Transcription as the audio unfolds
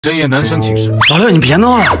深夜男生寝室，老六，你别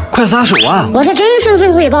闹了，快撒手啊！我是真生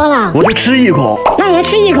存汇报了，我就吃一口。那你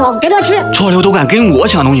吃一口，别多吃。臭六都敢跟我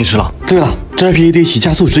抢东西吃了。对了，这是 PED 起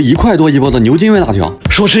价速食1块多一包的牛筋味辣条，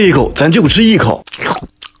说吃一口，咱就吃一口。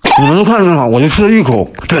你们都看着了，我就吃了一口。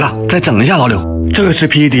对了，再整一下老六。这个是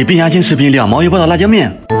PED 冰芽精食品2毛一包的辣椒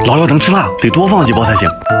面，老六能吃辣，得多放几包才行。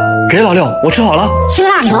给老六，我吃好了。吃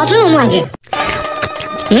辣条这么墨迹？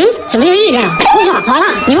怎么就一个？我操，好了，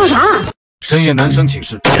你放啥了？深夜男生寝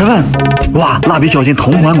室，吃饭。哇，蜡笔小新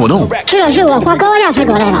同款果冻，这是我花高价才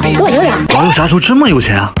搞来的，给我留点。老六啥时候这么有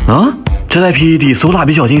钱啊？啊，这在 PED 搜蜡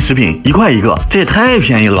笔小新食品1块一个，这也太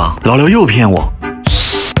便宜了吧？老六又骗我。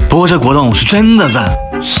不过这果冻是真的赞，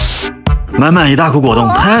满满一大口果冻，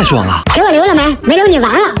太爽了。给我留了没？没留你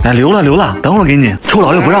完了。哎，留了，等会儿给你。臭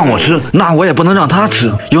老六不让我吃，那我也不能让他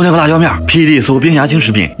吃。用那个辣椒面 ，PED 搜冰芽精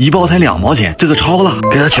食品1包才2毛钱，这个超辣，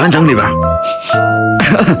给他全整里边。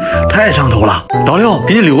太上头了，老六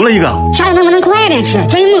给你留了一个，下次能不能快点吃？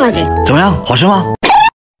真墨迹。怎么样，好吃吗？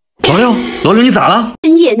老六你咋了？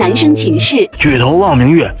深夜男生寝室，举头望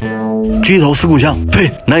明月，低头思故乡。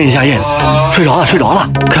呸，难以下咽。睡着了。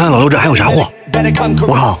看看老六这还有啥货？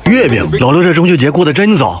我靠，月饼！老六这中秋节过得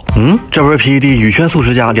真早。这不是 PED 宇轩素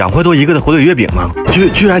食家2块多一个的火腿月饼吗？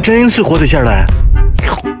居然真是火腿馅的。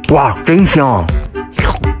哇，真香！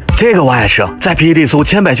这个我爱吃，在 PED 搜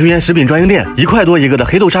千百秋烟食品专营店1块多一个的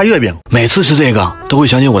黑豆沙月饼，每次吃这个都会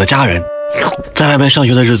想起我的家人。在外面上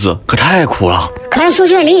学的日子可太苦了，可是宿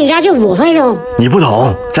舍离你家就5分钟。你不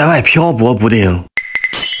懂，在外漂泊不定。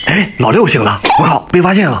哎，老六醒了，我靠，被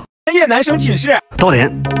发现了。深夜男生寝室，到点，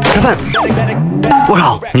开饭。我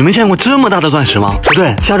靠，你们见过这么大的钻石吗？不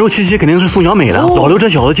对，下周7夕肯定是送小美的。老六这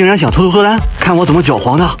小子竟然想偷偷脱单，看我怎么搅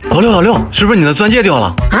黄他。老六，是不是你的钻戒掉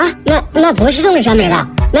了？啊，那不是送给小美的，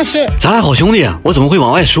那是咱俩好兄弟，我怎么会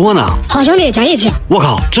往外说呢？好兄弟，讲义气。我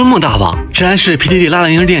靠，这么大方！居然是 PED 拉拉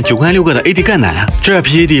零食店9块6个的 AD 钙奶，这是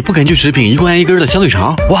PED 不肯去食品1块钱1根的香脆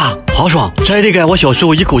肠。哇，好爽！这 AD 钙我小时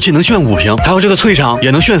候一口气能炫5瓶，还有这个脆肠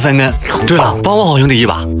也能炫3根。对了，帮我好兄弟一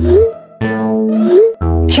把。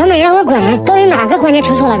小美让我滚，到底哪个环节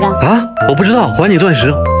出错了哥？啊，我不知道，还你钻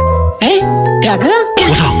石。哎，表哥！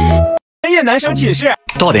我操！深夜男生寝室，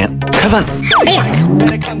到点，开饭。哎呀！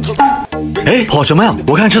哎，跑什么呀？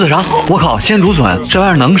我看吃的啥？我靠，鲜竹笋，这玩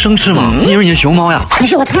意儿能生吃吗？你以为你是熊猫呀？可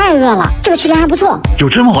是我太饿了，这个吃的还不错。有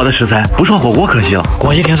这么好的食材，不涮火锅可惜了。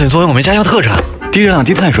广西甜笋作为我们家乡特产，低热量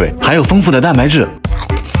低碳水，还有丰富的蛋白质，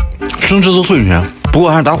生吃都碎甜，不过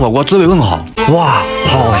还是打火锅滋味更好。哇，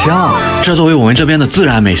好香！这作为我们这边的自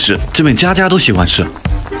然美食，基本家家都喜欢吃。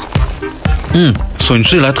笋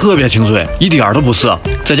吃起来特别清脆，一点儿都不涩，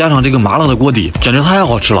再加上这个麻辣的锅底，简直太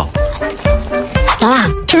好吃了。老大，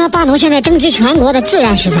听说巴奴现在征集全国的自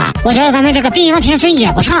然食材，我觉得咱们这个冰洋甜笋也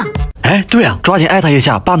不差。哎，对呀，抓紧艾特一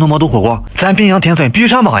下巴奴毛肚火锅，咱冰洋甜笋必须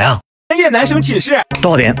上榜呀！深夜男生寝室，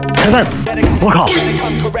到点，开饭。我靠，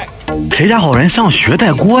谁家好人上学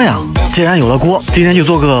带锅呀？既然有了锅，今天就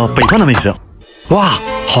做个北方的美食。哇，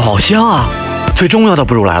好香啊！最重要的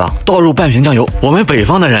步骤来了，倒入半瓶酱油。我们北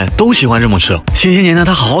方的人都喜欢这么吃，心心念念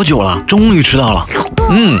它好久了，终于吃到了。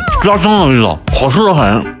家乡的味道，好吃的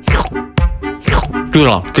很。对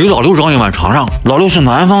了，给老六找一碗尝尝。老六是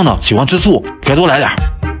南方的，喜欢吃醋，给多来点。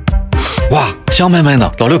哇，香喷喷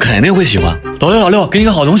的，老六肯定会喜欢。老六，给你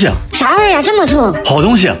个好东西。啥味呀？这么冲！好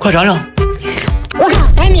东西，快尝尝。我靠，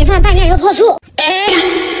白米饭拌酱油泡醋。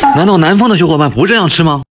难道南方的小伙伴不这样吃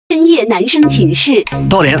吗？深夜男生寝室，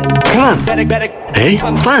到点，开饭。哎，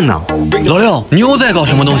饭呢？老六，你又在搞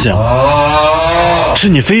什么东西？是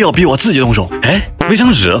你非要逼我自己动手？哎，卫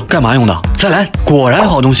生纸干嘛用的？再来，果然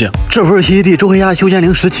好东西。这不是PED周黑鸭休闲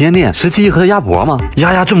零食旗舰店17一盒的鸭脖吗？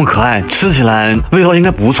鸭这么可爱，吃起来味道应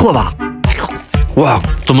该不错吧？哇，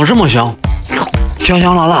怎么这么香？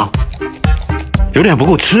香辣辣，有点不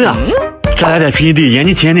够吃啊！再来点 PED 延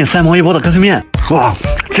吉旗舰店3毛一包的干脆面。哇，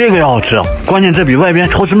这个也好吃，关键这比外边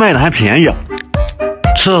超市卖的还便宜。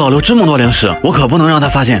吃了老六这么多零食，我可不能让他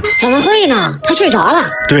发现。怎么会呢？他睡着了。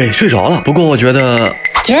对，睡着了。不过我觉得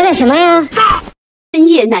什么呀？深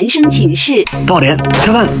夜男生寝室，到点，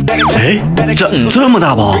开饭。哎，这么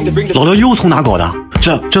大包，老六又从哪搞的？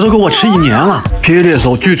这都够我吃1年了。PED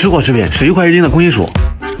搜巨吃货食品11块1斤的空心薯。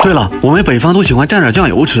对了，我们北方都喜欢蘸点酱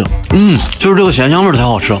油吃。就是这个咸香味才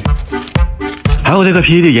好吃。还有这个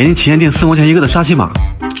PED 延吉旗舰店4毛钱一个的沙琪玛。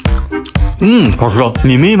好吃。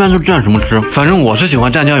你们一般都蘸什么吃？反正我是喜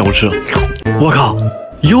欢蘸酱油吃。我靠，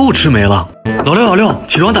又吃没了。老六，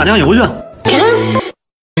起床打酱油去。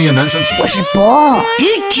深夜男生寝室，我是博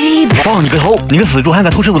放你个头！你个死猪还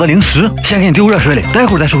敢偷吃我的零食！先给你丢热水里，待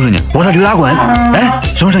会儿再收拾你。我是驴打滚。哎，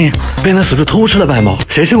什么声音？被那死猪偷吃了半包。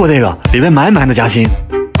谁吃过这个？里面满满的夹心。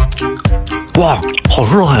哇，好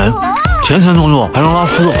吃的很，甜甜糯糯，还能拉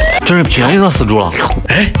丝，真是便宜那死猪了。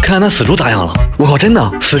哎，看看那死猪咋样了？我靠，真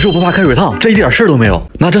的，死猪不怕开水烫，这一点事儿都没有。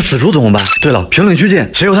那这死猪怎么办？对了，评论区见，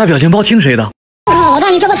谁有他表情包听谁的。老大，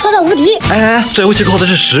你这么操作无敌！哎，这游戏靠的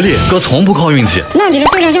是实力，哥从不靠运气。那你的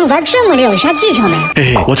对战项玩这么溜，有啥技巧没？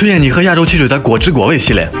嘿嘿，我推荐你喝亚洲汽水的果汁果味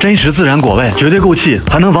系列，真实自然果味，绝对够气，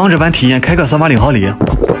还能王者版体验开个380毫里。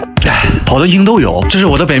哎，好的英雄都有，这是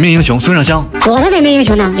我的本命英雄孙尚香。我的本命英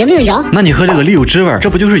雄呢？有没有瑶？那你喝这个里有汁味，这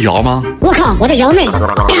不就是瑶吗？我靠，我的瑶妹！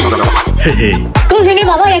嘿嘿，公水女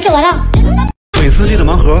宝宝也是我的。粉丝界的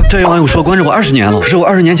盲盒，这位网友说关注我20年了，可是我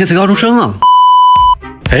20年前才高中生啊。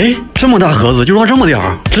哎，这么大盒子就装这么点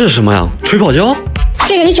儿，这是什么呀？吹泡胶？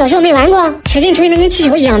这个你小时候没玩过？使劲吹能跟气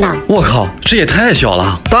球一样大。我靠，这也太小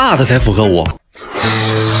了，大的才符合我。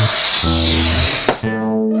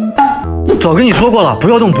早跟你说过了，不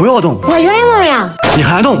要动，不要动。我冤枉呀！你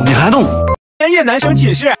还动，你还动。专业男生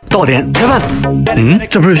寝室，到点开饭。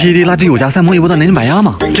这不是 PED 垃圾有加3毛1波的南京板鸭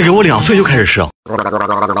吗？这给我2岁就开始吃。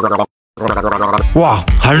哇，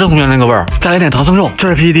还是童年那个味儿。再来点唐僧肉，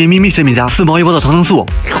这是 PED 秘密食品加4毛1波的唐僧素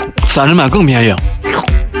，30买更便宜。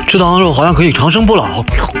吃唐僧肉好像可以长生不老，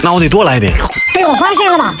那我得多来一点。被我发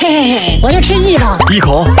现了吧？嘿嘿嘿，我就吃1包。1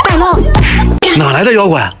口。带猫。哪来的妖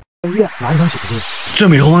怪？男生寝室，这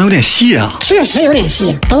美猴王有点细啊。确实有点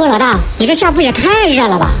细，不过老大，你这下铺也太热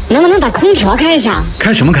了吧？能不能把空调开一下？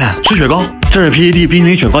开什么开？吃雪糕。这是 PED 冰淇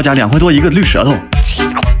淋雪糕加2块多一个绿舌头。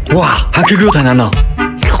哇，还 QQ 弹弹呢。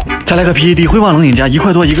再来个 PED 灰望冷饮加1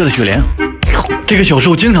块多一个的雪莲。这个小时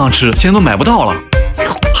候经常吃，现在都买不到了，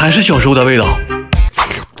还是小时候的味道。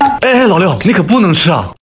哎，老六，你可不能吃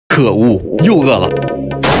啊！可恶，又饿了。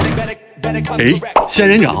哎，仙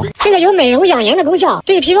人掌，这个有美容养颜的功效，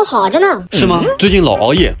对皮肤好着呢。是吗？最近老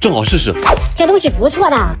熬夜，正好试试。这东西不错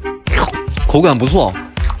的，口感不错，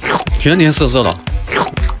甜甜涩涩的，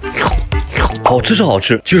好吃是好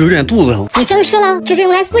吃，就是有点肚子疼。你生吃了，这是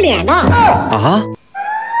用来敷脸的。啊！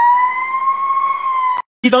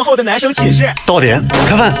熄灯后的男生寝室，到点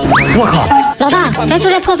开饭。我靠！老大，咱宿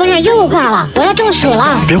舍破风扇又坏了，我要中暑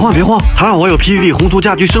了。别慌别慌，还好我有 PED 红图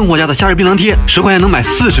家居生活家的夏日槟榔贴，10块钱能买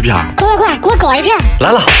40片。快，给我搞一片。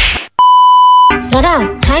来了。老大，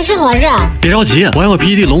还是好热啊！别着急，我还有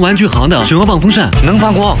PED 龙玩具行的雪糕棒风扇，能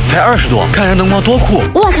发光，才20多，看人灯光多酷！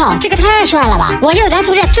我靠，这个太帅了吧！我就是咱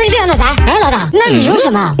宿舍最靓的仔。哎，老大，那你用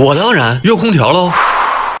什么？我当然用空调喽。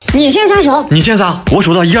你先撒手，你先撒，我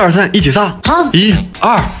数到1、2、3，一起撒。好，1、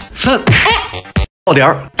2、3。哎，到点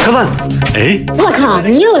儿开饭。哎，我靠，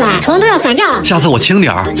你又来，床都要散架。下次我轻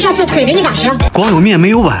点儿，下次腿给你打折。光有面没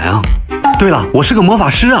有碗啊。对了，我是个魔法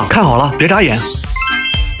师啊，看好了，别眨眼。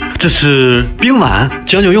这是冰碗，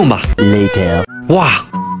将就用吧。Later。哇，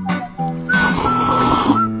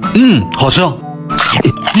好吃。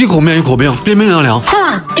一口面一口冰，冰冰凉凉。爸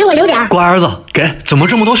爸，给我留点。乖儿子，给，怎么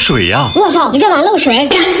这么多水呀？我操，你这碗漏水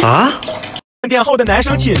啊！电后的男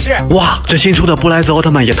生寝室，哇，这新出的布莱兹奥特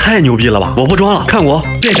曼也太牛逼了吧！我不装了，看我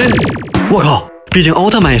变身！我靠，毕竟奥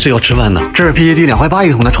特曼也是要吃饭的。这是 PED 2块8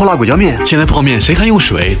一桶的超辣鬼椒面，现在泡面谁还用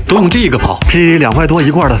水，都用这个泡。PED 2块多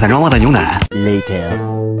一罐的散装旺仔牛奶。Later。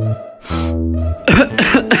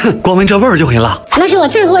光闻这味儿就很辣。那是我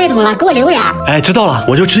最后一桶了，给我留点。哎，知道了，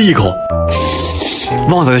我就吃1口。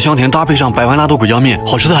旺仔的香甜搭配上百万辣豆鬼椒面，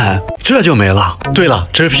好吃的很。这就没了。对了，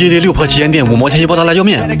这是 PED 6破旗舰店5毛钱1包的辣椒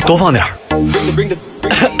面，多放点儿。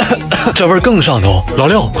这味儿更上头。老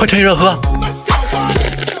六，快趁热喝。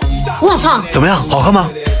我操，怎么样，好喝吗？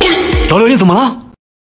老六，你怎么了？